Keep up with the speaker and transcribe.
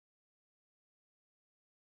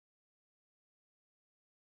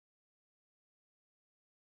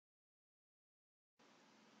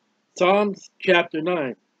Psalms chapter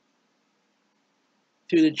 9.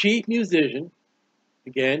 To the chief musician,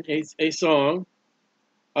 again, a song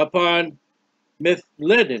upon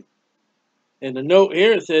Mithridates. And the note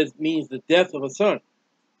here says means the death of a son,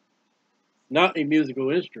 not a musical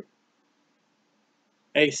instrument.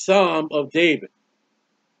 A psalm of David.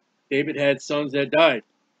 David had sons that died.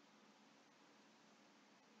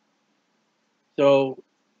 So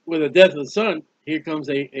with the death of the son, here comes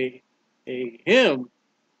a hymn,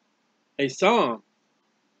 a psalm.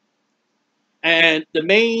 And the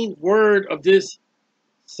main word of this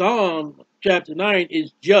Psalm chapter 9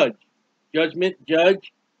 is judge. Judgment,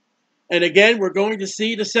 judge. And again, we're going to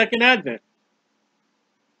see the second advent.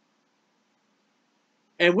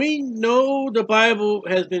 And we know the Bible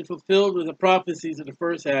has been fulfilled with the prophecies of the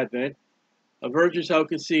first advent. A virgin shall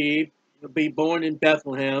conceive, will be born in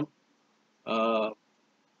Bethlehem. They'll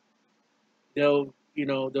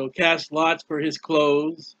cast lots for his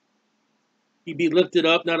clothes. He be lifted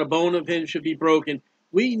up, not a bone of him should be broken.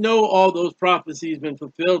 We know all those prophecies have been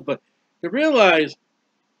fulfilled, but to realize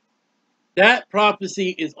that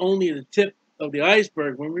prophecy is only the tip of the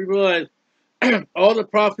iceberg. When we realize all the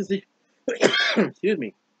prophecy, excuse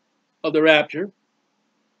me, of the rapture,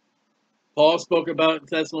 Paul spoke about in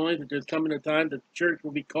Thessalonians that there's coming a time that the church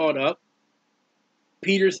will be caught up.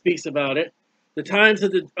 Peter speaks about it. The times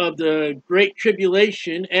of the great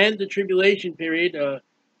tribulation and the tribulation period,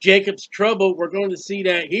 Jacob's trouble, we're going to see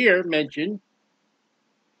that here mentioned.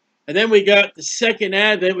 And then we got the second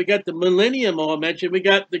advent, we got the millennium all mentioned, we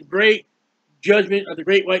got the great judgment of the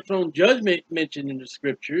great white throne judgment mentioned in the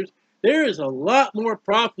scriptures. There is a lot more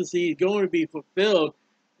prophecy going to be fulfilled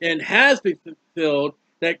and has been fulfilled,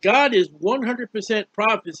 that God is 100%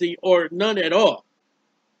 prophecy or none at all.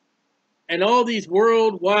 And all these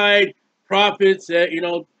worldwide prophets that,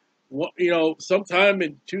 sometime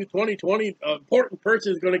in 2020, an important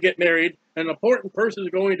person is going to get married, an important person is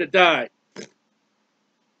going to die.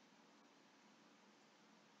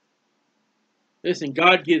 Listen,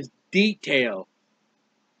 God gives detail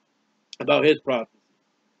about his prophecy.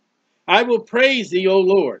 I will praise thee, O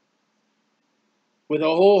Lord, with a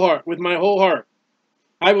whole heart, with my whole heart.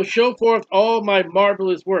 I will show forth all my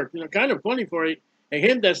marvelous work. Kind of funny for a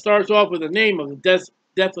hymn that starts off with the name of the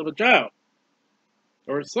death of a child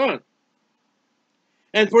or a son.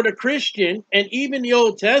 And for the Christian, and even the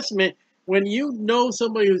Old Testament, when you know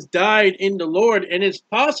somebody who's died in the Lord, and it's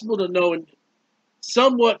possible to know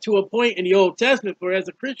somewhat to a point in the Old Testament, for as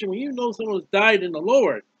a Christian, when you know someone who's died in the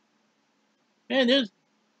Lord, man,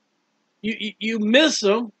 you miss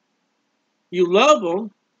them, you love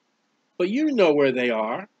them, but you know where they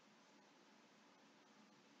are.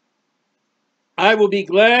 I will be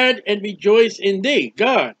glad and rejoice in thee,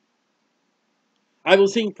 God. I will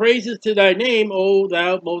sing praises to thy name, O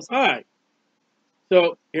thou most high.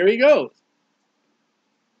 So here he goes.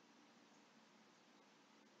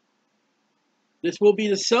 This will be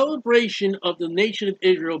the celebration of the nation of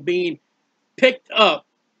Israel being picked up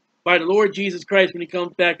by the Lord Jesus Christ when he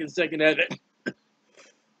comes back in the second advent.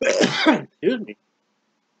 Excuse me.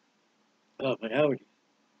 Oh, my allergies.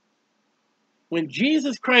 When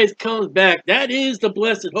Jesus Christ comes back, that is the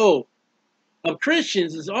blessed hope of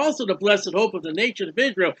Christians. Is also the blessed hope of the nation of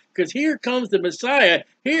Israel, because here comes the Messiah.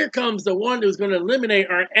 Here comes the one who's going to eliminate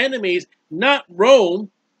our enemies, not Rome,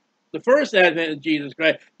 the first advent of Jesus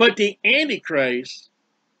Christ, but the Antichrist,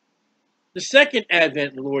 the second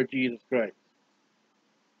advent of the Lord Jesus Christ.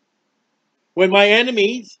 When my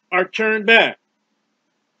enemies are turned back,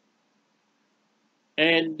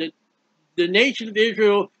 and the nation of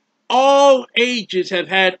Israel, all ages have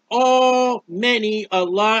had a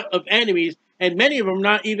lot of enemies, and many of them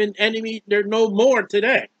not even enemies. They're no more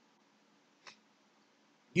today.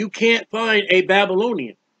 You can't find a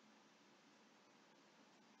Babylonian.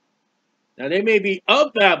 Now, they may be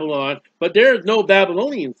of Babylon, but there's no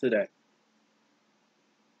Babylonians today.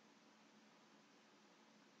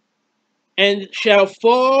 And shall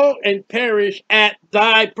fall and perish at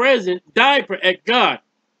thy presence, at God.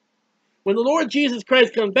 When the Lord Jesus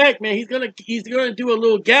Christ comes back, man, he's gonna do a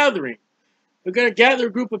little gathering. We're gonna gather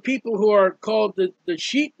a group of people who are called the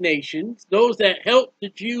sheep nations, those that helped the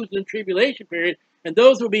Jews in the tribulation period, and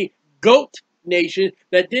those will be goat nations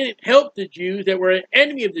that didn't help the Jews, that were an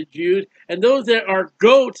enemy of the Jews, and those that are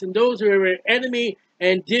goats and those who are an enemy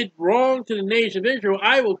and did wrong to the nation of Israel,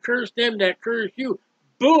 I will curse them that curse you.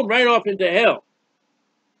 Boom, right off into hell.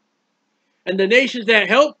 And the nations that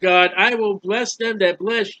help God, I will bless them that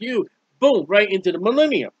bless you. Boom, right into the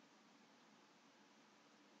millennium.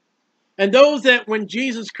 And those that when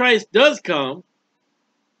Jesus Christ does come,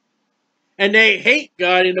 and they hate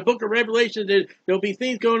God. In the book of Revelation, there'll be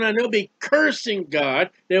things going on. They'll be cursing God.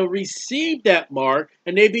 They'll receive that mark,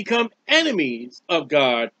 and they become enemies of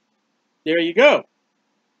God. There you go.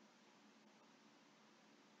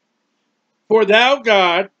 For thou,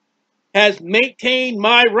 God, hast maintained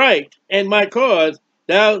my right and my cause.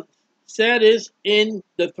 Thou sattest in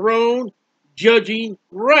the throne, judging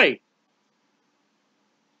right.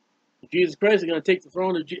 Jesus Christ is going to take the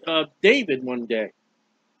throne of David one day.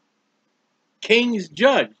 Kings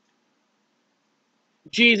judge.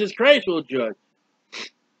 Jesus Christ will judge.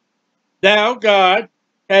 Thou, God,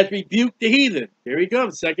 hast rebuked the heathen. Here he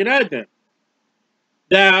comes, second advent.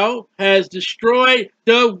 Thou hast destroyed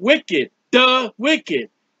the wicked. The wicked.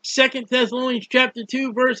 2 Thessalonians chapter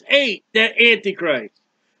 2, verse 8, that Antichrist.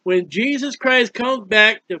 When Jesus Christ comes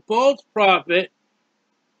back, the false prophet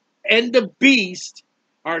and the beast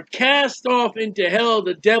are cast off into hell.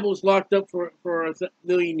 The devil's locked up for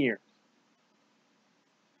 1,000,000 years.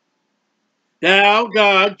 Thou,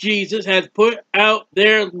 God, Jesus, has put out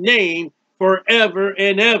their name forever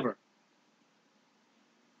and ever.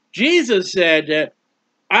 Jesus said that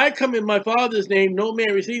I come in my Father's name, no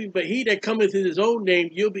man receives me, but he that cometh in his own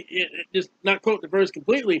name, you'll be, just not quote the verse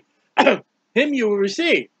completely, him you will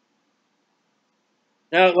receive.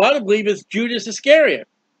 Now, a lot of believe it's Judas Iscariot.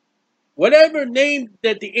 Whatever name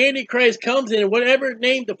that the Antichrist comes in, whatever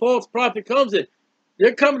name the false prophet comes in,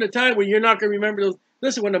 there comes a time where you're not going to remember those.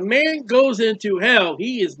 Listen, when a man goes into hell,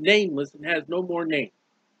 he is nameless and has no more name.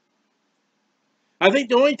 I think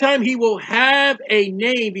the only time he will have a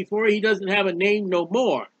name before he doesn't have a name no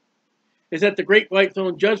more is at the great white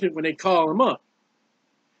throne judgment when they call him up.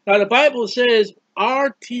 Now, the Bible says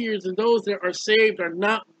our tears and those that are saved are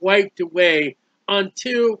not wiped away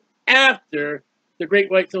until after the great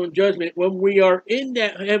white throne judgment when we are in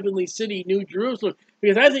that heavenly city, New Jerusalem.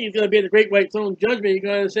 Because I think it's going to be at the great white throne judgment.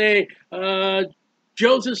 You're going to say,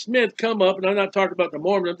 Joseph Smith come up, and I'm not talking about the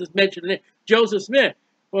Mormon, I'm just mentioning it, Joseph Smith.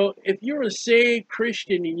 Well, if you're a saved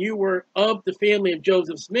Christian and you were of the family of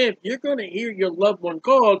Joseph Smith, you're going to hear your loved one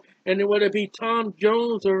called, and it would be Tom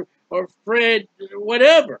Jones or Fred,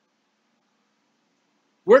 whatever.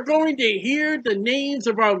 We're going to hear the names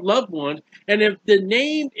of our loved ones, and if the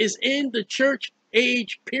name is in the church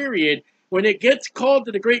age period, when it gets called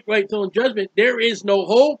to the great white throne judgment, there is no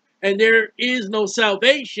hope and there is no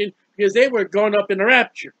salvation because they were gone up in the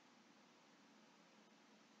rapture.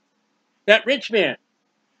 That rich man.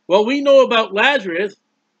 Well, we know about Lazarus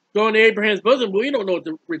going to Abraham's bosom, but we don't know what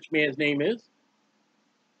the rich man's name is.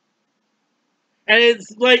 And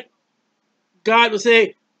it's like God will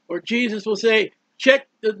say, or Jesus will say, check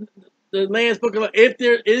the Lamb's Book of Life, if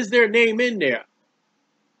there is their name in there.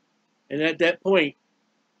 And at that point,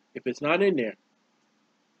 if it's not in there,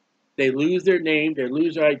 they lose their name, they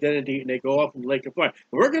lose their identity, and they go off in the lake of fire.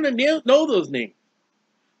 We're going to know those names.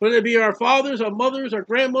 Whether it be our fathers, our mothers, our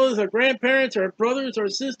grandmothers, our grandparents, our brothers, our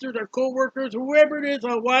sisters, our co-workers, whoever it is,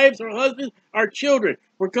 our wives, our husbands, our children.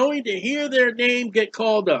 We're going to hear their name get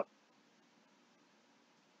called up.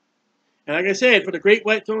 And like I said, for the great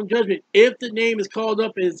white throne judgment, if the name is called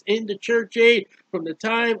up is in the church age, from the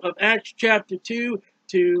time of Acts chapter 2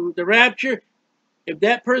 to the rapture, if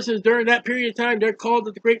that person is during that period of time, they're called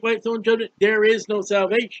to the great white throne judgment, there is no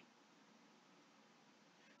salvation.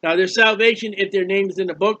 Now, there's salvation if their name is in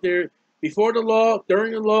the book. They're before the law,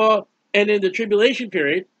 during the law, and in the tribulation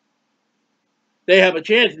period. They have a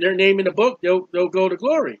chance. Their name in the book, they'll go to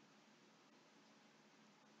glory.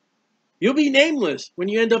 You'll be nameless when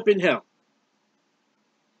you end up in hell.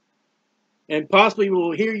 And possibly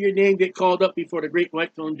we'll hear your name get called up before the great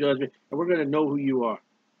white throne judgment, and we're going to know who you are.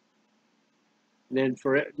 And then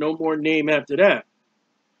for no more name after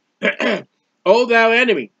that. O thou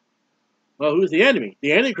enemy. Well, who's the enemy?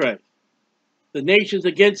 The Antichrist. The nations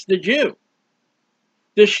against the Jew.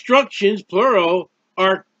 Destructions, plural,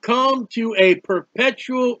 are come to a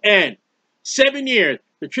perpetual end. 7 years.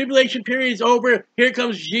 The tribulation period is over. Here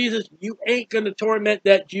comes Jesus. You ain't going to torment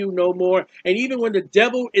that Jew no more. And even when the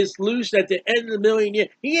devil is loose at the end of the million years,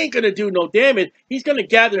 he ain't going to do no damage. He's going to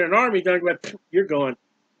gather an army. Going to go, you're gone.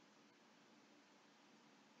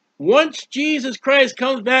 Once Jesus Christ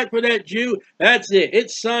comes back for that Jew, that's it.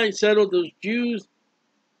 It's signed, settled. Those Jews,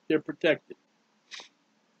 they're protected.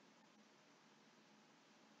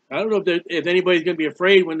 I don't know if anybody's going to be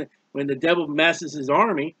afraid when the devil masses his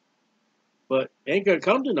army, but it ain't going to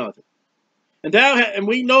come to nothing. And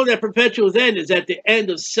we know that perpetual end is at the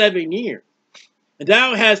end of 7 years. And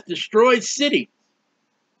thou hast destroyed cities.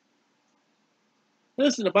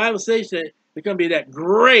 Listen, the Bible says that there's going to be that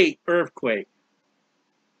great earthquake.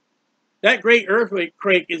 That great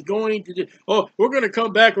earthquake is going to do, oh, we're going to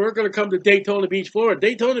come back. We're going to come to Daytona Beach, Florida.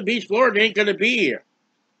 Daytona Beach, Florida ain't going to be here.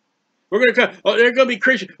 We're going to come. Oh, they're going to be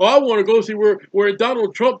Christian. Oh, I want to go see where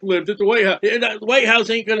Donald Trump lives at the White House. And the White House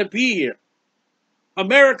ain't going to be here.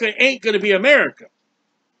 America ain't going to be America.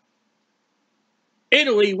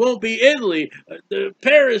 Italy won't be Italy.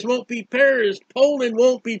 Paris won't be Paris. Poland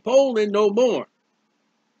won't be Poland no more.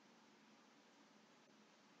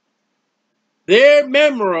 Their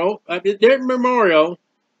memorial,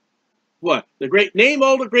 what? The great name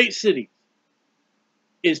all the great cities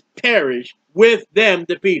is perished with them,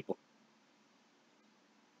 the people.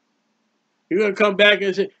 You're going to come back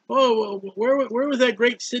and say, oh, where was that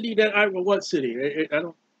great city that what city? I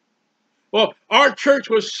don't. Well, our church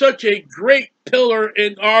was such a great pillar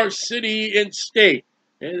in our city and state.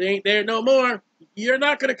 It ain't there no more. You're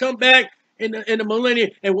not going to come back in the millennium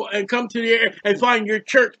and come to the air and find your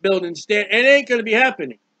church building stand. It ain't going to be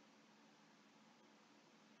happening.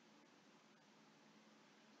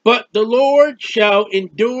 But the Lord shall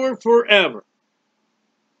endure forever.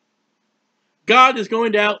 God is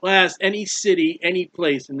going to outlast any city, any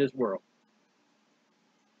place in this world.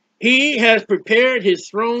 He has prepared his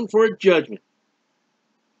throne for judgment.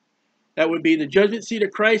 That would be the judgment seat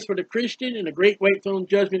of Christ for the Christian and the great white throne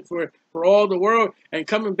judgment for all the world, and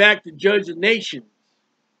coming back to judge the nations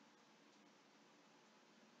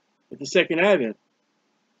at the second advent.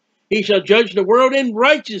 He shall judge the world in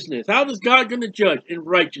righteousness. How is God going to judge? In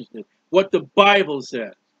righteousness. What the Bible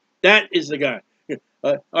says. That is the God.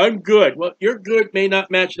 I'm good. Well, your good may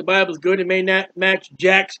not match the Bible's good. It may not match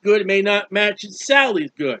Jack's good. It may not match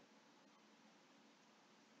Sally's good.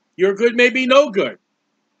 Your good may be no good.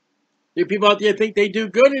 There are people out there think they do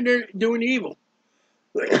good and they're doing evil.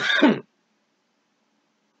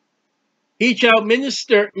 He shall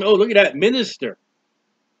minister. Oh, look at that. Minister.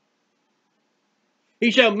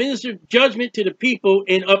 He shall minister judgment to the people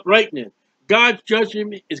in uprightness. God's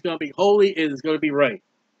judgment is going to be holy and it's going to be right.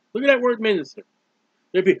 Look at that word minister.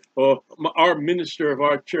 There'll be, oh, our minister of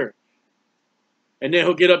our church. And then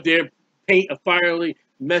he'll get up there and paint a fiery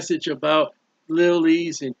message about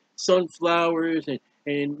lilies and sunflowers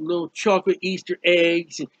and little chocolate Easter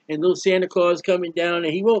eggs and little Santa Claus coming down.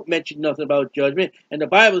 And he won't mention nothing about judgment. And the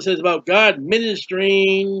Bible says about God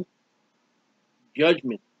ministering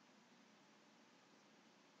judgment.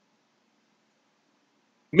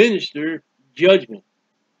 Minister judgment.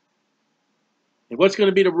 And what's going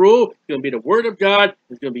to be the rule? It's going to be the Word of God.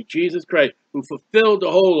 It's going to be Jesus Christ, who fulfilled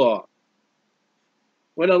the whole law.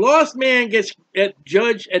 When a lost man gets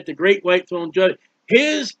judged at the great white throne judge,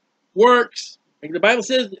 his works, like the Bible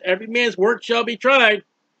says, every man's work shall be tried.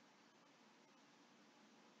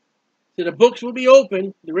 So the books will be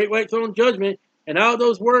open, the great white throne judgment, and all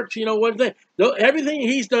those works, you know, what they, everything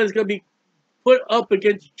he's done is going to be put up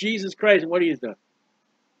against Jesus Christ and what he has done.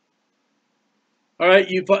 All right,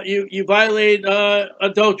 you violate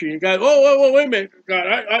adultery. You got, oh, wait a minute, God,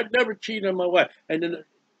 I never cheated on my wife. And then,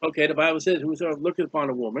 okay, the Bible says, whosoever looketh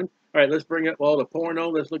upon a woman. All right, let's bring up all the porno.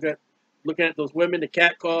 Let's looking at those women, the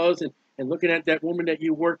catcalls, and looking at that woman that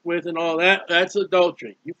you work with and all that. That's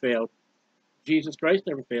adultery. You failed. Jesus Christ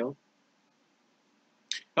never failed.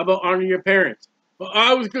 How about honoring your parents? Well,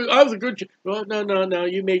 I was good. I was a good. Well, no.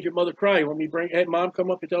 You made your mother cry. When we hey, mom,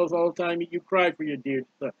 come up and tell us all the time you cried for your dear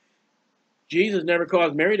son. Jesus never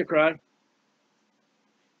caused Mary to cry.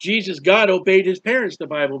 Jesus, God, obeyed his parents, the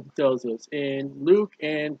Bible tells us, in Luke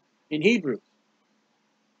and in Hebrews.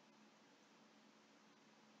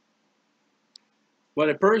 What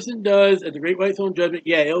a person does at the great white throne judgment,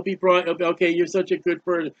 yeah, it'll be brought, okay, you're such a good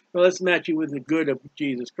person. Well, let's match you with the good of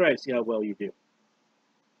Jesus Christ. See how well you do.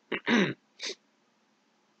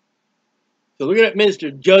 So look at that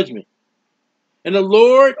minister, judgment. And the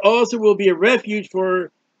Lord also will be a refuge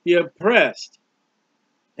for the oppressed.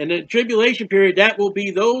 And in the tribulation period, that will be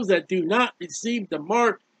those that do not receive the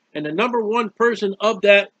mark. And the number one person of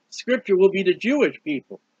that scripture will be the Jewish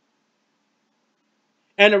people.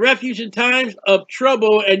 And a refuge in times of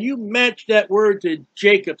trouble. And you match that word to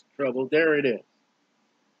Jacob's trouble. There it is.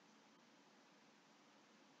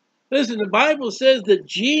 Listen, the Bible says that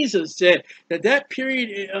Jesus said that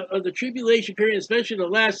period of the tribulation period, especially the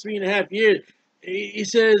last 3.5 years, he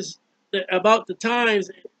says that about the times,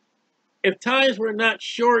 if times were not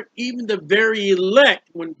short, even the very elect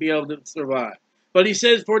wouldn't be able to survive. But he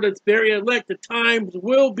says for the very elect, the times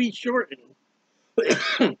will be shortened.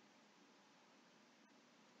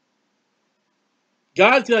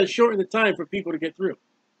 God's got to shorten the time for people to get through.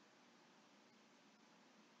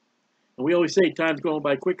 And we always say time's going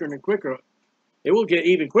by quicker and quicker. It will get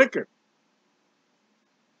even quicker.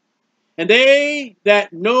 And they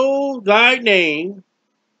that know thy name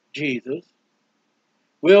Jesus,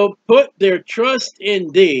 will put their trust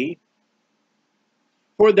in thee,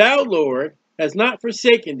 for thou, Lord, hast not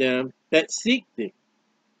forsaken them that seek thee.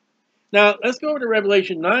 Now, let's go over to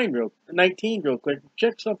Revelation 19 real quick.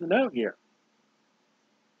 Check something out here.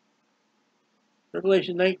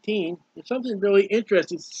 Revelation 19, there's something really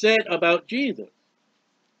interesting said about Jesus.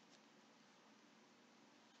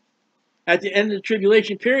 At the end of the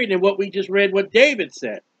tribulation period, and what we just read, what David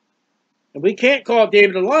said. And we can't call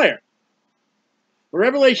David a liar. But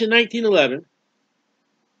Revelation 19:11,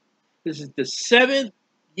 this is the 7th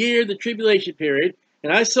year of the tribulation period,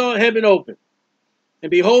 and I saw heaven open, and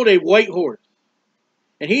behold, a white horse.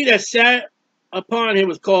 And he that sat upon him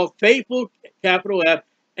was called Faithful, capital F,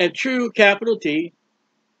 and True, capital T.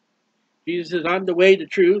 Jesus says, I'm the way, the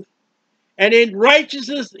truth. And in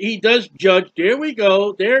righteousness he does judge. There we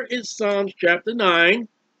go. There is Psalms chapter 9.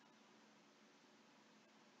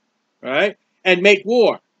 All right? And make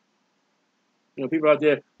war. You know, people out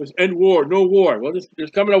there, let's end war, no war. Well, there's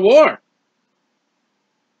coming a war.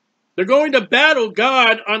 They're going to battle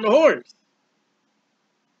God on the horse.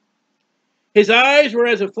 His eyes were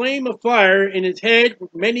as a flame of fire, in his head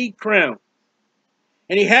with many crowns.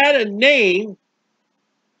 And he had a name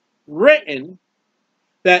written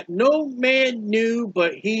that no man knew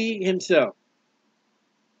but he himself.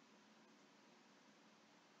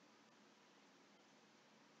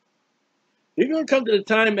 You're going to come to the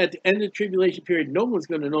time at the end of the tribulation period, no one's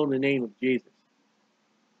going to know the name of Jesus.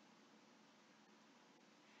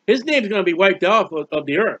 His name is going to be wiped off of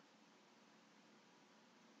the earth.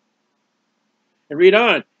 And read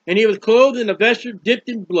on. And he was clothed in a vesture dipped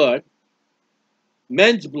in blood,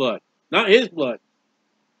 men's blood, not his blood.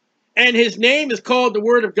 And his name is called the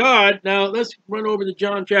Word of God. Now, let's run over to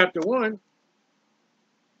John chapter 1.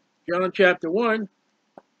 John chapter 1.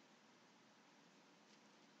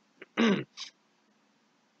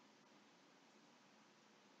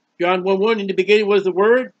 John 1:1, in the beginning was the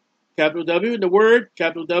Word, capital W, and the Word,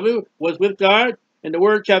 capital W, was with God, and the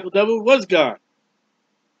Word, capital W, was God.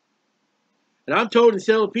 And I'm told in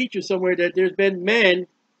Salapitra somewhere that there's been men,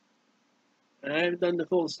 and I haven't done the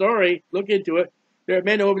full story, look into it, there are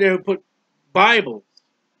men over there who put Bibles,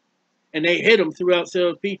 and they hid them throughout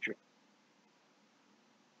Salapitra.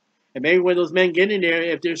 And maybe when those men get in there,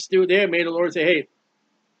 if they're still there, may the Lord say, hey,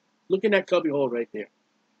 look in that cubbyhole right there.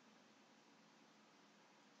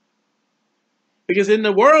 Because in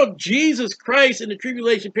the world, Jesus Christ in the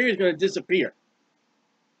tribulation period is going to disappear.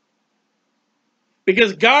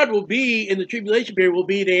 Because God will be, in the tribulation period, will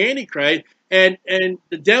be the Antichrist. And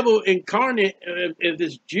the devil incarnate, if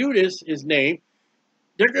this Judas, his name,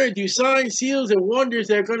 they're going to do signs, seals, and wonders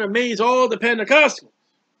that are going to amaze all the Pentecostals.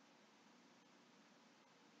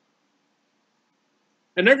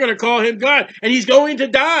 And they're going to call him God. And he's going to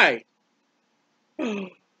die.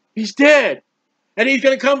 He's dead. And he's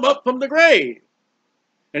going to come up from the grave.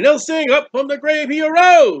 And they'll sing, up from the grave he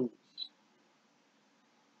arose,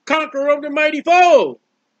 conqueror of the mighty foe.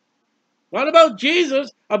 Not about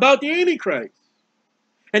Jesus, about the Antichrist.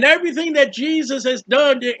 And everything that Jesus has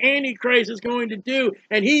done, the Antichrist is going to do,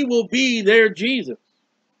 and he will be their Jesus.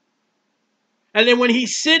 And then when he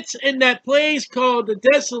sits in that place called the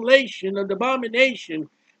desolation of the abomination,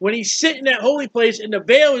 when he sits in that holy place and the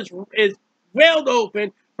veil is wailed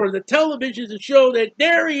open for the television to show that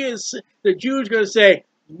there he is, the Jews are going to say,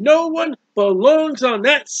 no one belongs on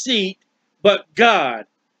that seat but God.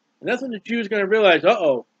 And that's when the Jews are going to realize,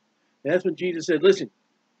 uh-oh. And that's when Jesus said, listen,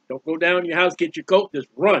 don't go down in your house, get your coat, just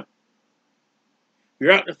run. If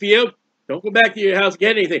you're out in the field, don't go back to your house,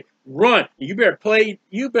 get anything. Run. You better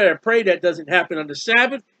pray that doesn't happen on the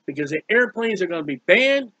Sabbath, because the airplanes are going to be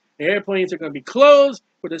banned. The airplanes are going to be closed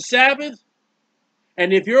for the Sabbath.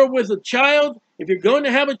 And if you're with a child, if you're going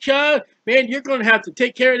to have a child, man, you're going to have to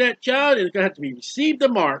take care of that child, and it's going to have to be received a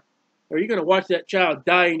mark, or you're going to watch that child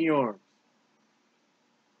die in your arms.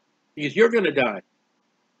 Because you're going to die.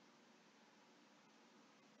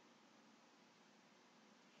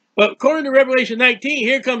 But according to Revelation 19,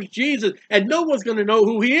 here comes Jesus, and no one's going to know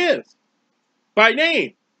who he is by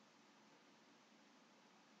name.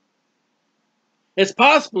 It's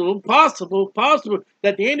possible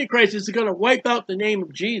that the Antichrist is going to wipe out the name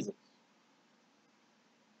of Jesus.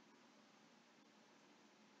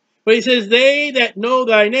 But he says, they that know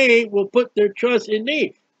thy name will put their trust in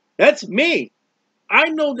thee. That's me. I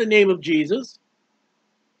know the name of Jesus.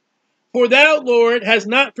 For thou, Lord, hast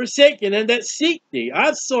not forsaken them that seek thee.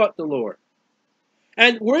 I've sought the Lord.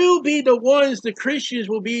 And we'll be the ones, the Christians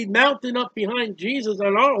will be mounting up behind Jesus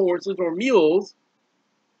on our horses or mules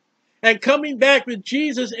and coming back with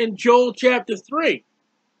Jesus in Joel chapter 3.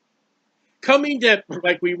 coming that,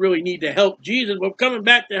 like we really need to help Jesus. We're coming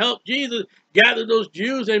back to help Jesus gather those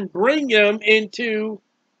Jews and bring them into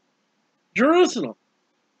Jerusalem,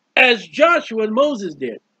 as Joshua and Moses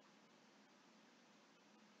did.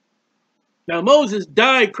 Now Moses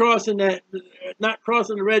died crossing that, not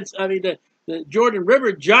crossing the Jordan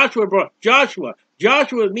River. Joshua brought Joshua.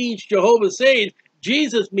 Joshua means Jehovah saves.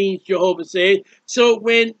 Jesus means Jehovah saves. So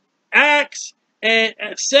when Acts and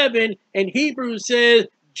 7 and Hebrews says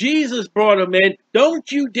Jesus brought them in,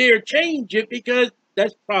 don't you dare change it, because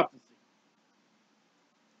that's prophecy.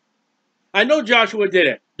 I know Joshua did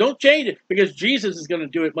it. Don't change it, because Jesus is going to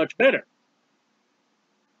do it much better.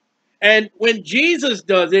 And when Jesus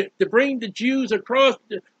does it, to bring the Jews across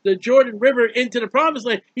the Jordan River into the promised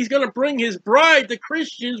land, he's going to bring his bride, the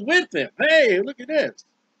Christians, with him. Hey, look at this.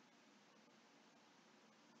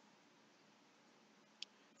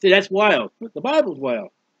 See, that's wild. The Bible's wild.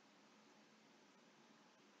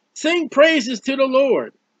 Sing praises to the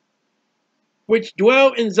Lord, which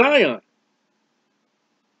dwell in Zion.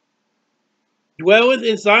 Dwelleth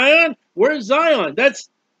in Zion? Where's Zion? That's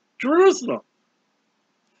Jerusalem.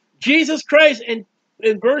 Jesus Christ in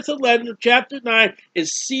verse 11 of chapter 9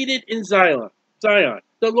 is seated in Zion. The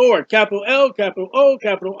Lord, capital L, capital O,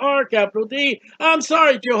 capital R, capital D. I'm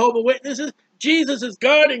sorry, Jehovah Witnesses. Jesus is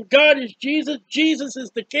God and God is Jesus. Jesus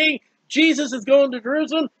is the King. Jesus is going to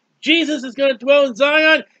Jerusalem. Jesus is going to dwell in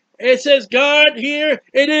Zion. It says God here.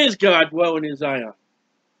 It is God dwelling in Zion.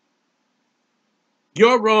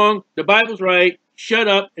 You're wrong. The Bible's right. Shut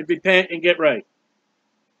up and repent and get right.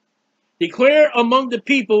 Declare among the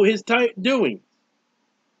people his doings.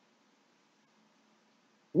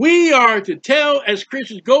 We are to tell as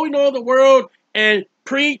Christians, go in all the world and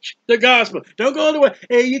preach the gospel. Don't go on the way.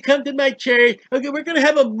 Hey, you come to my church. Okay, we're going to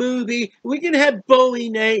have a movie. We're going to have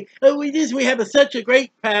bowling night. Oh, we have such a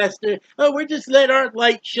great pastor. Oh, we're just let our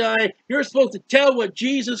light shine. You're supposed to tell what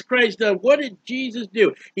Jesus Christ done. What did Jesus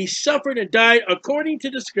do? He suffered and died according to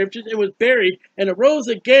the scriptures and was buried and arose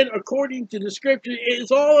again according to the scriptures.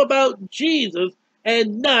 It's all about Jesus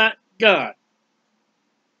and not God.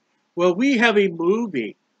 Well, we have a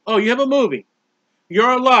movie. Oh, you have a movie. You're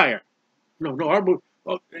a liar. No, our movie.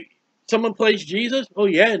 Oh, someone plays Jesus? Oh,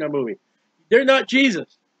 yeah, in our movie. They're not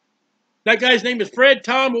Jesus. That guy's name is Fred,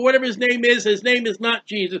 Tom, or whatever his name is. His name is not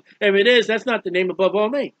Jesus. If it is, that's not the name above all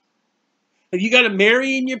names. Have you got a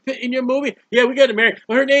Mary in your movie? Yeah, we got a Mary.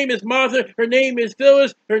 Well, her name is Martha. Her name is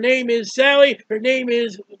Phyllis. Her name is Sally. Her name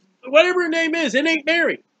is whatever her name is. It ain't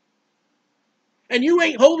Mary. And you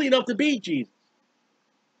ain't holy enough to be Jesus.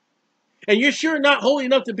 And you're sure not holy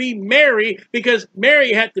enough to be Mary, because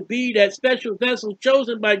Mary had to be that special vessel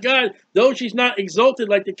chosen by God, though she's not exalted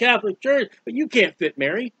like the Catholic Church. But you can't fit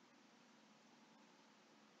Mary.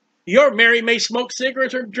 Your Mary may smoke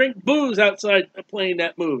cigarettes or drink booze outside playing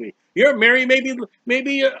that movie. Your Mary may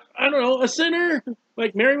be I don't know, a sinner,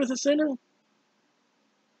 like Mary was a sinner.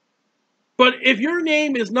 But if your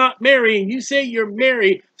name is not Mary and you say you're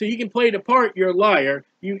Mary so you can play the part, you're a liar.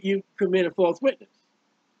 You commit a false witness.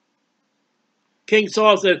 King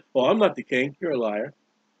Saul said, well, I'm not the king. You're a liar.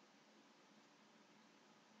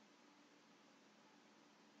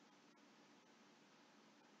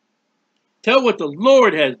 Tell what the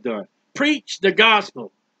Lord has done. Preach the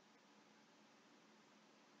gospel.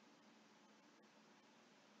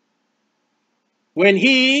 When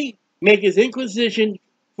he make his inquisition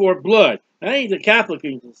for blood. That ain't the Catholic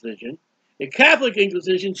Inquisition. The Catholic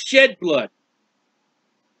Inquisition shed blood.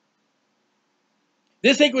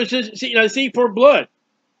 This Inquisition, see, for blood.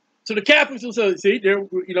 So the Catholics will say, see, there,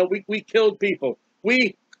 we killed people.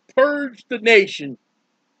 We purged the nation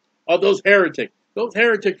of those heretics. Those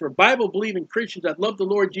heretics were Bible-believing Christians that love the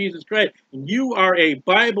Lord Jesus Christ. And you are a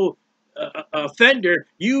Bible offender.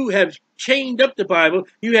 You have chained up the Bible.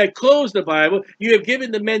 You have closed the Bible. You have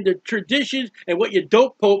given the men the traditions and what your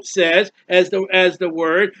dope pope says as the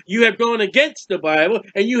word. You have gone against the Bible,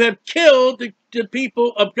 and you have killed the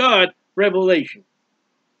people of God. Revelation.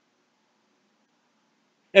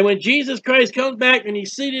 And when Jesus Christ comes back and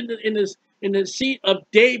he's seated in the seat of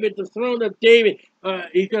David, the throne of David,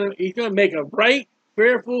 he's gonna make a right,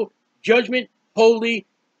 fearful judgment, holy,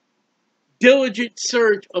 diligent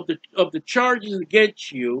search of the charges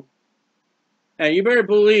against you, and you better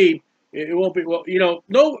believe it won't be. Well,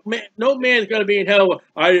 no man's gonna be in hell.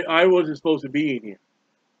 I wasn't supposed to be in here.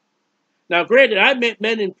 Now, granted, I met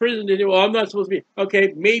men in prison that, well, I'm not supposed to be.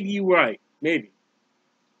 Okay, maybe you're right, maybe.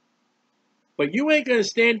 But you ain't going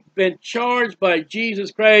to been charged by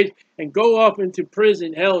Jesus Christ and go off into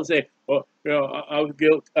prison, hell, and say, well, I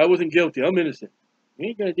wasn't guilty. I'm innocent. You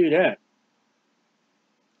ain't going to do that.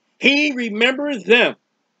 He remembers them.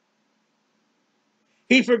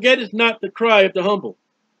 He forgetteth not the cry of the humble.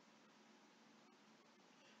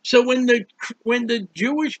 So when the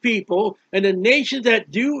Jewish people and the nations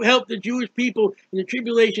that do help the Jewish people in the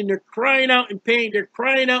tribulation, they're crying out in pain. They're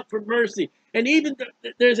crying out for mercy. And even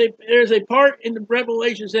there's a part in the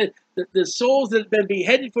Revelation that the souls that have been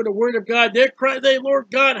beheaded for the word of God, they're crying, they, Lord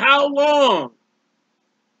God, how long?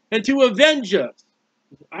 And to avenge us.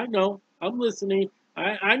 I know. I'm listening.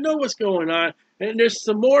 I know what's going on. And there's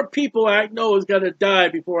some more people I know is going to die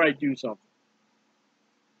before I do something.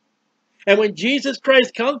 And when Jesus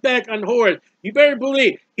Christ comes back on horse, you better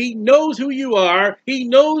believe he knows who you are. He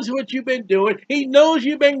knows what you've been doing. He knows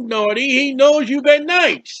you've been naughty. He knows you've been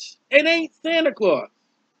nice. It ain't Santa Claus.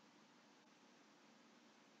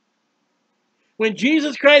 When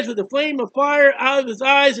Jesus Christ with the flame of fire out of his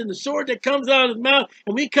eyes and the sword that comes out of his mouth,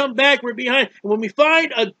 and we come back, we're behind. And when we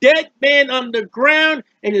find a dead man on the ground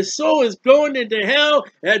and his soul is going into hell,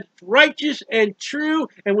 that's righteous and true,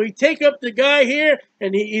 and we take up the guy here,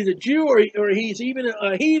 and he's a Jew or he's even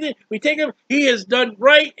a heathen, we take him, he has done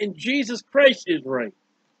right, and Jesus Christ is right.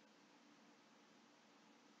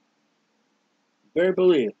 Better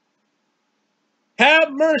believe it.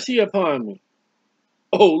 Have mercy upon me,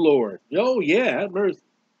 O Lord. Oh yeah, have mercy.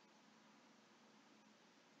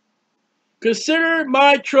 Consider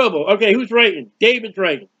my trouble. Okay, who's writing? David's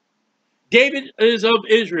writing. David is of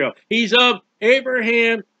Israel. He's of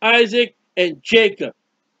Abraham, Isaac, and Jacob.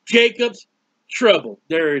 Jacob's trouble.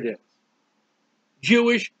 There it is.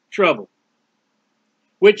 Jewish trouble.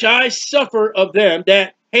 Which I suffer of them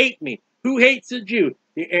that hate me. Who hates the Jew?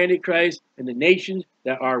 The Antichrist, and the nations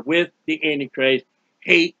that are with the Antichrist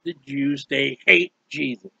hate the Jews. They hate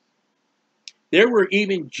Jesus. There were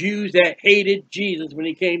even Jews that hated Jesus when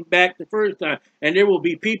he came back the first time. And there will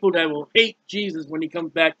be people that will hate Jesus when he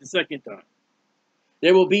comes back the second time.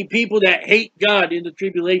 There will be people that hate God in the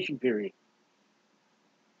tribulation period.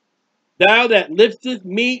 Thou that lifteth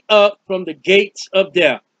me up from the gates of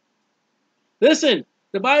death. Listen,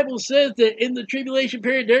 the Bible says that in the tribulation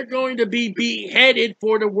period, they're going to be beheaded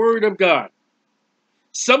for the word of God.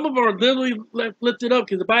 Some of them are literally lifted up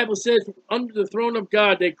because the Bible says under the throne of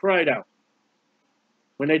God, they cried out.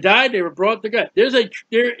 When they died, they were brought to God. There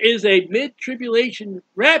is a mid-tribulation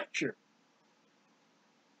rapture.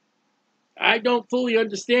 I don't fully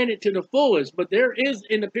understand it to the fullest, but there is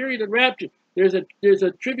in the period of rapture, there's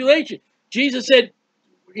a tribulation. Jesus said,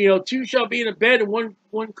 you know, two shall be in a bed and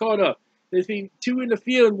one caught up. There's be two in the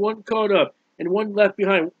field and one caught up and one left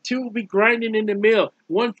behind. Two will be grinding in the mill.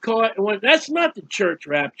 One caught and one. That's not the church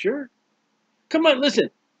rapture. Come on, listen.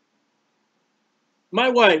 My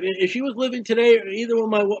wife, if she was living today, or either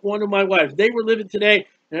one of my wives, they were living today,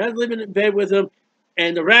 and I was living in bed with them,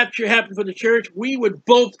 and the rapture happened for the church, we would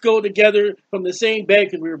both go together from the same bed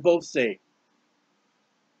because we were both saved.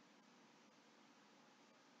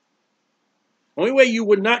 Only way you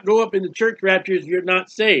would not go up in the church rapture is you're not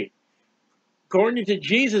saved. According to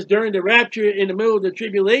Jesus, during the rapture in the middle of the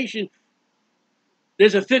tribulation,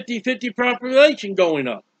 there's a 50-50 population going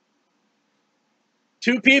up.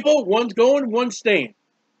 Two people, one's going, one's staying.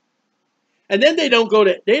 And then they don't go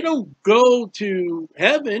to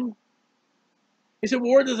heaven. He said,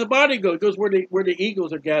 well, where does the body go? It goes where the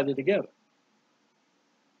eagles are gathered together.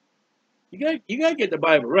 You got to get the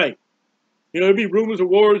Bible right. You know, there'd be rumors of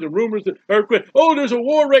wars and rumors of earthquakes. Oh, there's a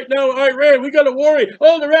war right now in Iran. We got to worry.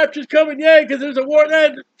 Oh, the rapture's coming. Yay, because there's a war.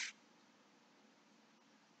 There's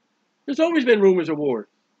always been rumors of wars.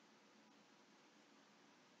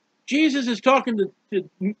 Jesus is talking to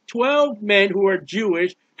 12 men who are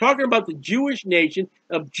Jewish, talking about the Jewish nation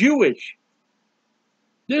of Jewish.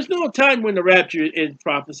 There's no time when the rapture is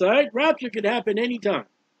prophesied. Rapture could happen anytime.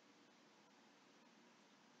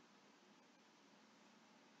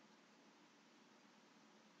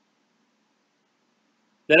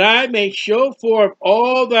 That I may show forth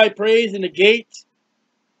all thy praise in the gates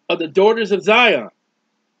of the daughters of Zion.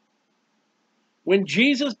 When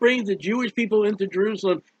Jesus brings the Jewish people into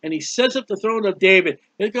Jerusalem and he sets up the throne of David,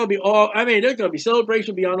 there's going to be there's going to be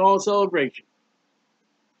celebration beyond all celebration.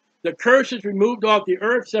 The curse is removed off the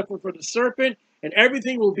earth, except for the serpent, and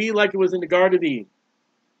everything will be like it was in the Garden of Eden.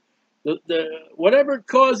 Whatever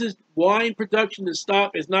causes wine production to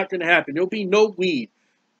stop is not going to happen. There'll be no weed.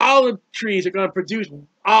 Olive trees are going to produce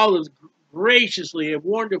olives graciously and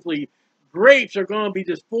wonderfully. Grapes are going to be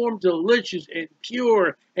just formed delicious and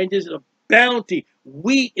pure and just a bounty.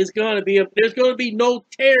 Wheat is going to be, there's going to be no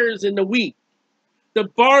tares in the wheat. The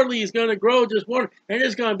barley is going to grow just one, and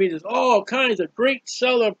there's going to be just all kinds of great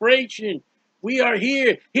celebration. We are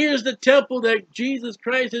here. Here's the temple that Jesus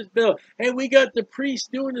Christ has built. And we got the priests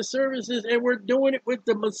doing the services, and we're doing it with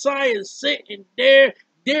the Messiah sitting there.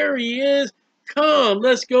 There he is. Come,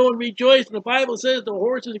 let's go and rejoice. And the Bible says the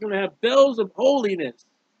horses are going to have bells of holiness.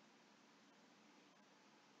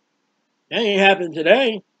 That ain't happening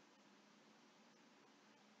today.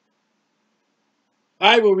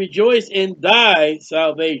 I will rejoice in thy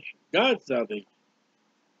salvation, God's salvation.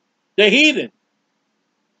 The heathen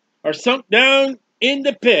are sunk down in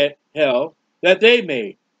the pit, hell, that they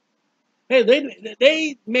made. Hey,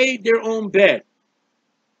 they made their own bed.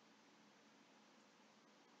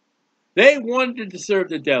 They wanted to serve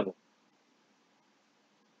the devil.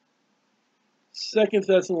 2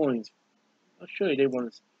 Thessalonians. I'll show you they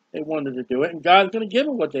wanted to do it, and God's going to give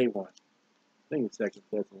them what they want. I think it's 2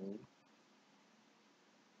 Thessalonians.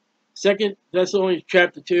 2 Thessalonians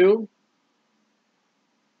chapter 2,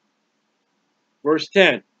 verse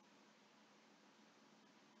 10.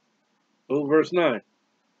 Oh, verse 9.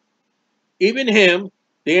 Even him,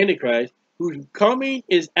 the Antichrist, whose coming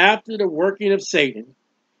is after the working of Satan,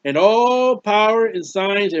 and all power and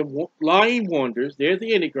signs and lying wonders, there's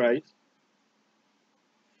the Antichrist,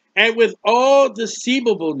 and with all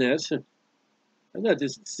deceivableness, I'm not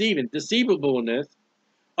just deceiving, deceivableness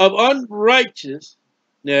of unrighteousness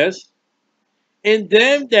in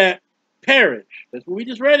them that perish. That's what we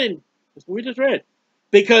just read that's what we just read.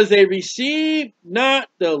 Because they receive not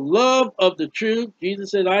the love of the truth. Jesus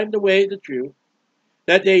said, I am the way, the truth.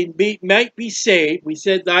 That they might be saved. We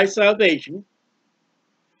said, thy salvation.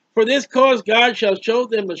 For this cause God shall show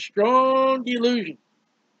them a strong delusion,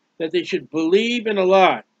 that they should believe in a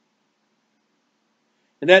lie,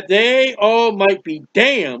 and that they all might be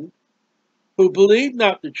damned, who believed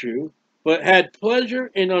not the truth, but had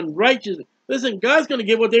pleasure in unrighteousness. Listen, God's going to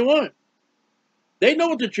give what they want. They know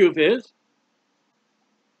what the truth is.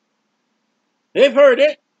 They've heard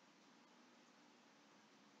it.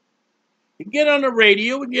 You can get it on the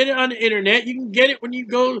radio, you can get it on the internet, you can get it when you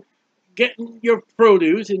go getting your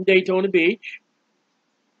produce in Daytona Beach.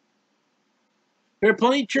 There are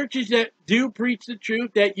plenty of churches that do preach the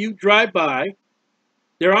truth that you drive by.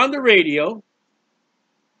 They're on the radio.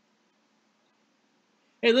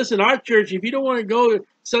 Hey, listen, our church, if you don't want to go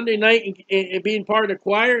Sunday night and being part of the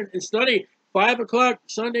choir and study, 5 o'clock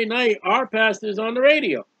Sunday night, our pastor is on the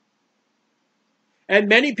radio. And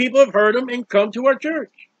many people have heard him and come to our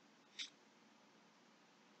church.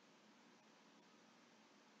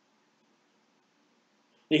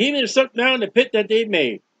 The heathen are sucked down the pit that they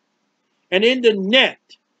made. And in the net,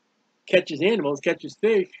 catches animals, catches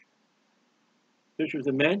fish. Fishers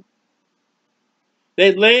of men.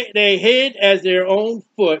 They hid as their own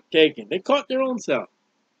foot taken. They caught their own self.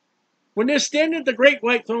 When they're standing at the great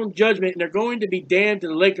white throne judgment and they're going to be damned to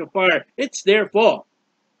the lake of fire, it's their fault.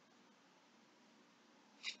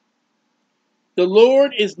 The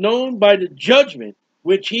Lord is known by the judgment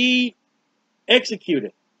which he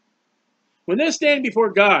executed. When they're standing before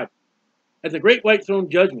God at the great white throne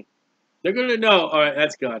judgment, they're going to know, all right,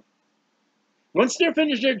 that's God. Once they're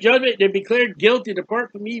finished their judgment, they're declared guilty.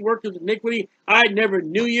 Depart from me, workers of iniquity. I never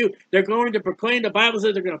knew you. They're going to proclaim, the Bible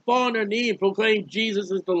says they're going to fall on their knee and proclaim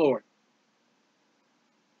Jesus is the Lord.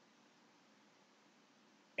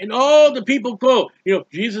 And all the people quote,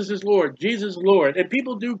 Jesus is Lord, Jesus is Lord. And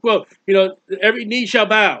people do quote, every knee shall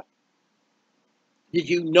bow. Did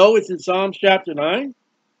you know it's in Psalms chapter 9?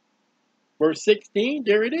 Verse 16,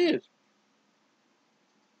 there it is.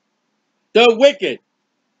 The wicked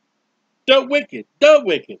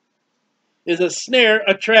is a snare,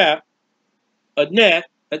 a trap, a net,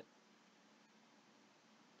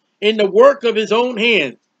 in the work of his own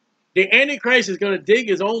hands. The Antichrist is going to dig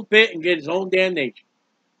his own pit and get his own damnation.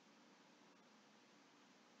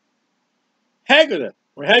 Haggadah,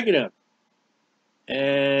 or Haggadah,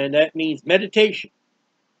 and that means meditation.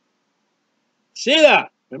 Selah,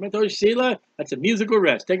 remember I told you Selah? That's a musical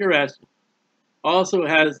rest. Take a rest. Also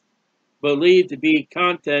has believed to be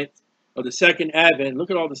context of the second advent. Look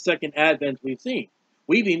at all the second advents we've seen.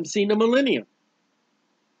 We've even seen the millennium.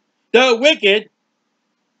 The wicked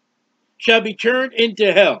shall be turned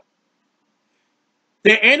into hell.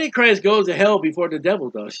 The Antichrist goes to hell before the devil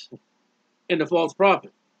does, and the false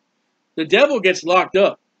prophet. The devil gets locked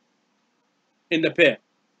up in the pit,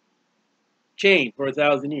 chained for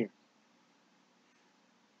 1,000 years.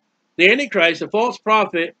 The Antichrist, the false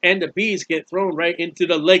prophet, and the beast get thrown right into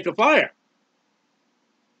the lake of fire.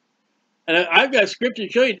 And I've got scripture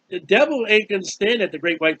to show you, the devil ain't going to stand at the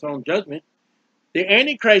great white throne judgment. The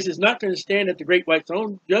Antichrist is not going to stand at the great white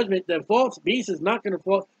throne judgment. The false beast is not going to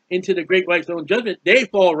fall into the great white throne judgment. They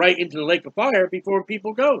fall right into the lake of fire before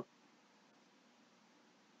people go.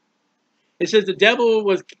 It says the devil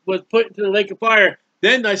was put into the lake of fire.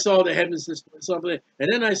 Then I saw the heavens something, and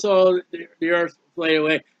then I saw the earth fly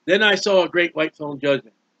away. Then I saw a great white throne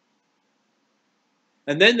judgment.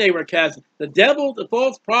 And then they were cast. The devil, the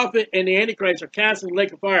false prophet, and the Antichrist are cast in the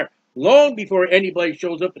lake of fire long before anybody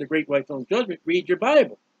shows up at the great white throne judgment. Read your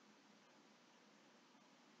Bible.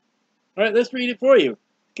 All right, let's read it for you.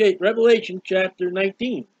 Okay, Revelation chapter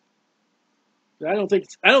 19. I don't think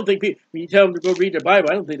people, when you tell them to go read the Bible,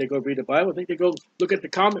 I don't think they go read the Bible. I think they go look at the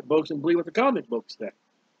comic books and believe what the comic books say.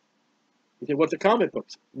 You say, what's the comic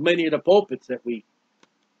books? Many of the pulpits that we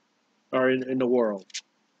are in the world.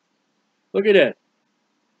 Look at that.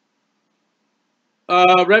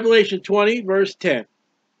 Revelation 20, verse 10.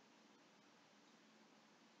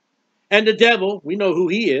 And the devil, we know who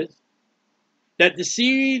he is, that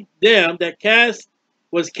deceived them that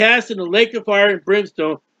was cast in the lake of fire and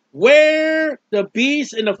brimstone, where the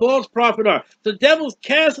beast and the false prophet are. So the devil's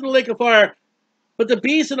cast in the lake of fire, but the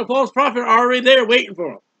beast and the false prophet are already there waiting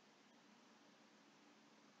for him.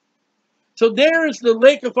 So there is the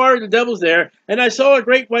lake of fire, the devil's there, and I saw a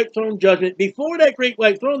great white throne judgment. Before that great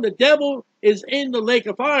white throne, the devil is in the lake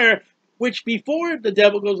of fire, which before the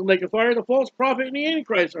devil goes in the lake of fire, the false prophet and the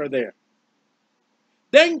Antichrist are there.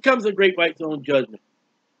 Then comes the great white throne judgment.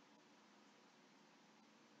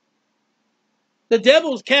 The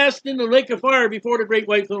devil is cast in the lake of fire before the great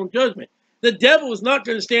white throne judgment. The devil is not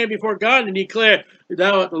going to stand before God and declare,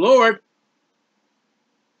 thou art the Lord.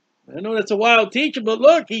 I know that's a wild teaching, but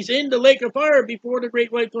look, he's in the lake of fire before the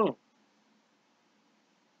great white throne.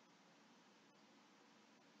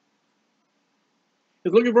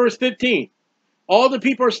 Look at verse 15. All the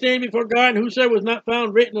people are standing before God, and whosoever was not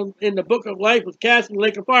found written in the book of life was cast in the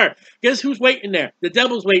lake of fire. Guess who's waiting there? The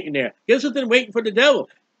devil's waiting there. Guess who's been waiting for the devil?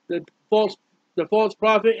 The false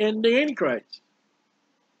prophet and the Antichrist.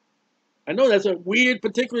 I know that's a weird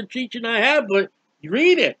particular teaching I have, but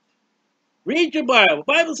read it. Read your Bible. The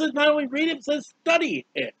Bible says not only read it, it says study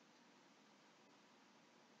it.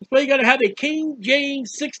 That's why you got to have a King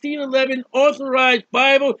James 1611 authorized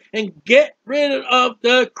Bible and get rid of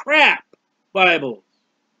the crap Bibles.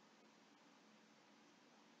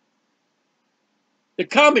 The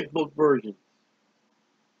comic book version.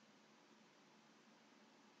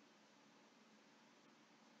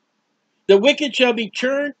 The wicked shall be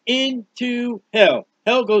turned into hell.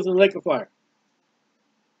 Hell goes in the lake of fire.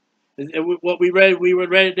 What we read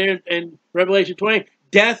it there in Revelation 20.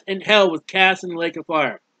 Death and hell was cast in the lake of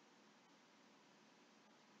fire.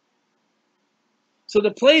 So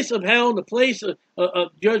the place of hell, the place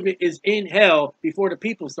of judgment is in hell before the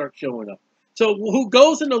people start showing up. So who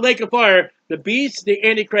goes in the lake of fire? The beast, the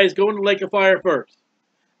Antichrist go in the lake of fire first.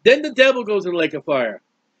 Then the devil goes in the lake of fire.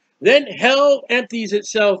 Then hell empties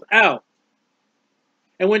itself out.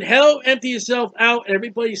 And when hell empties itself out and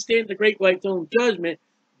everybody stands the great white throne judgment,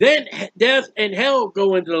 then death and hell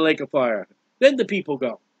go into the lake of fire. Then the people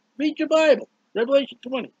go. Read your Bible. Revelation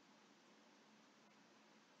 20.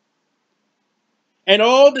 And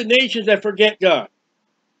all the nations that forget God.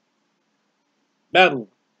 Babylon.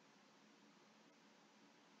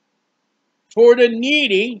 For the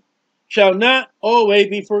needy shall not always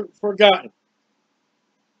be forgotten.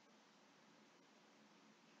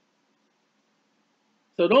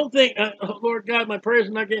 So don't think, oh, Lord God, my prayers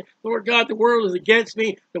are not getting, Lord God, the world is against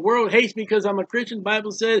me. The world hates me because I'm a Christian. The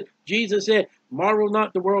Bible says, Jesus said, marvel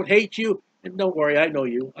not, the world hates you. And don't worry, I know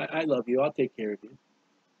you. I love you. I'll take care of you.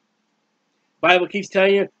 Bible keeps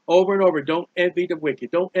telling you over and over, don't envy the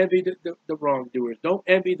wicked. Don't envy the wrongdoers. Don't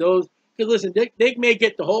envy those. Because listen, they may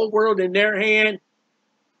get the whole world in their hand,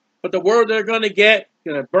 but the world they're going to get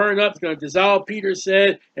is going to burn up. It's going to dissolve, Peter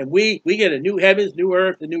said. And we get a new heavens, new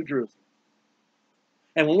earth, and new Jerusalem.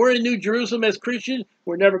 And when we're in New Jerusalem as Christians,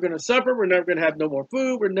 we're never going to suffer. We're never going to have no more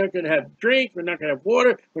food. We're not going to have drink. We're not going to have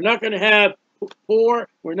water. We're not going to have poor.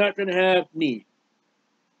 We're not going to have need.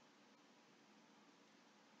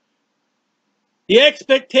 The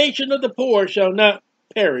expectation of the poor shall not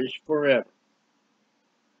perish forever.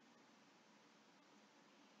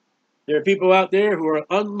 There are people out there who are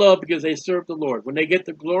unloved because they serve the Lord. When they get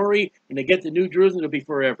the glory and they get the New Jerusalem, they'll be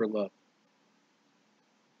forever loved.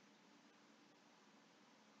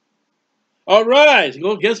 All right.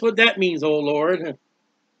 Well, guess what that means, oh Lord?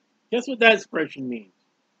 Guess what that expression means?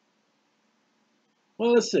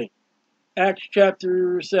 Well, let's see. Acts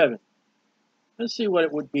chapter 7. Let's see what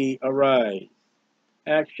it would be. Arise.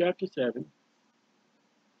 Acts chapter 7.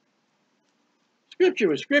 Scripture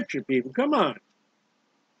with scripture, people. Come on.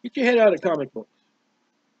 Get your head out of comic books.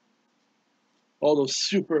 All those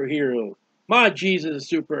superheroes. My Jesus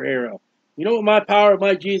is a superhero. You know what my power of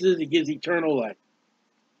my Jesus is? He gives eternal life.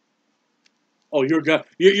 Oh, your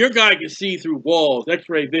guy can see through walls.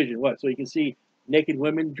 X-ray vision. What? So you can see naked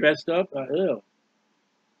women dressed up? Ew.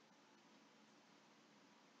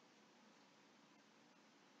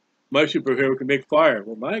 My superhero can make fire.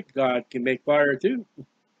 Well, my God can make fire too.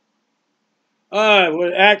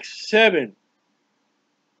 Well, Acts 7,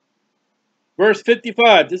 verse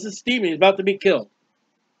 55. This is Stephen. He's about to be killed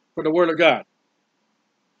for the word of God.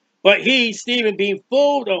 But he, Stephen, being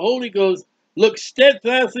full of the Holy Ghost, looked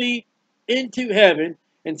steadfastly into heaven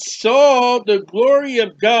and saw the glory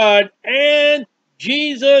of God and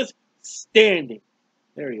Jesus standing.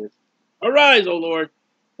 There he is. Arise, O Lord.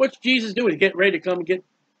 What's Jesus doing? He's getting ready to come and get.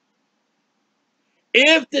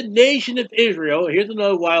 If the nation of Israel, here's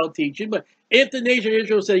another wild teaching, but if the nation of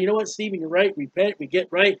Israel said, you know what, Stephen, you're right, repent, we get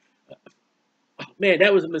right. Oh, man,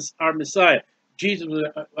 that was our Messiah. Jesus was,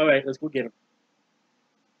 all right, let's go get him.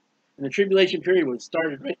 And the tribulation period was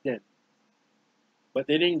started right then. But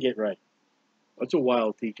they didn't get right. That's a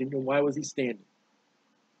wild teaching. And why was he standing?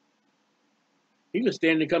 He was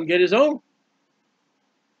standing to come get his own.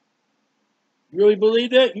 You really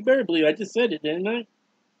believe that? You better believe it. I just said it, didn't I?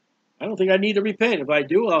 I don't think I need to repent. If I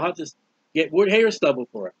do, I'll have to get wood, hay, or stubble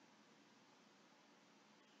for it.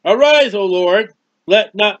 Arise, O Lord,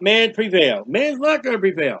 let not man prevail. Man's not going to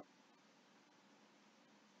prevail.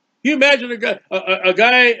 You imagine a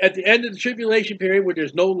guy at the end of the tribulation period where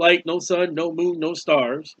there's no light, no sun, no moon, no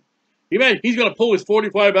stars. You imagine he's going to pull his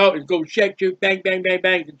 45 out and go check, shoot, bang, bang, bang,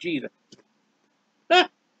 bang to Jesus.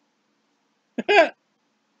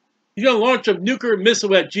 He's going to launch a nuclear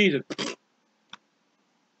missile at Jesus.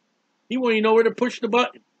 He won't even know where to push the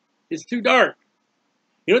button. It's too dark.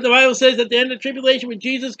 You know what the Bible says at the end of the tribulation when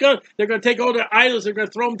Jesus comes? They're going to take all their idols. They're going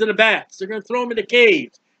to throw them to the bats. They're going to throw them in the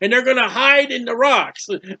caves. And they're going to hide in the rocks.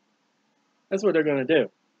 That's what they're going to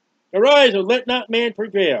do. Arise, and let not man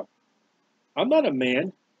prevail. I'm not a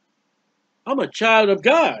man. I'm a child of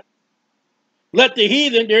God. Let the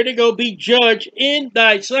heathen, there they go, be judged in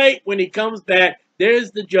thy sight when he comes back.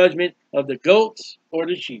 There's the judgment of the goats or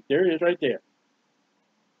the sheep. There it is right there.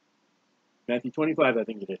 Matthew 25, I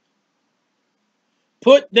think it is.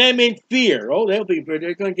 Put them in fear. Oh, they're going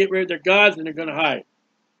to get rid of their gods and they're going to hide.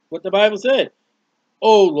 What the Bible said.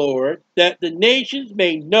 O Lord, that the nations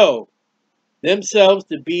may know themselves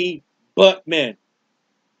to be but men.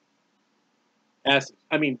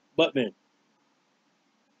 But men.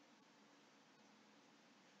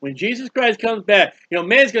 When Jesus Christ comes back,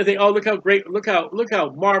 man's gonna think, "Oh, look how great! Look how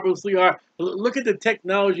marvelous we are! Look at the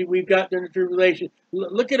technology we've got during the tribulation.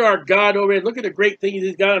 Look at our God over here. Look at the great things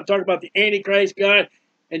He's got." I'm talking about the Antichrist God,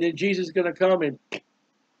 and then Jesus is gonna come and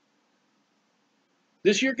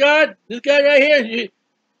this your God? This guy right here?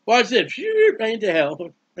 Watch this! Right into hell,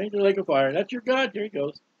 right into the lake of fire. That's your God. There he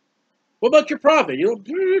goes. What about your prophet?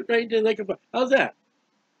 Right into the lake of fire. How's that?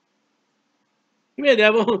 Come here,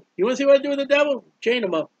 devil. You want to see what I do with the devil? Chain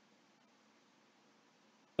him up.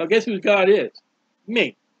 Now guess whose God is?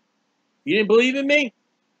 Me. You didn't believe in me?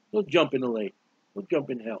 Go jump in the lake. Go jump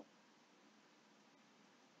in hell.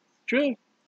 True.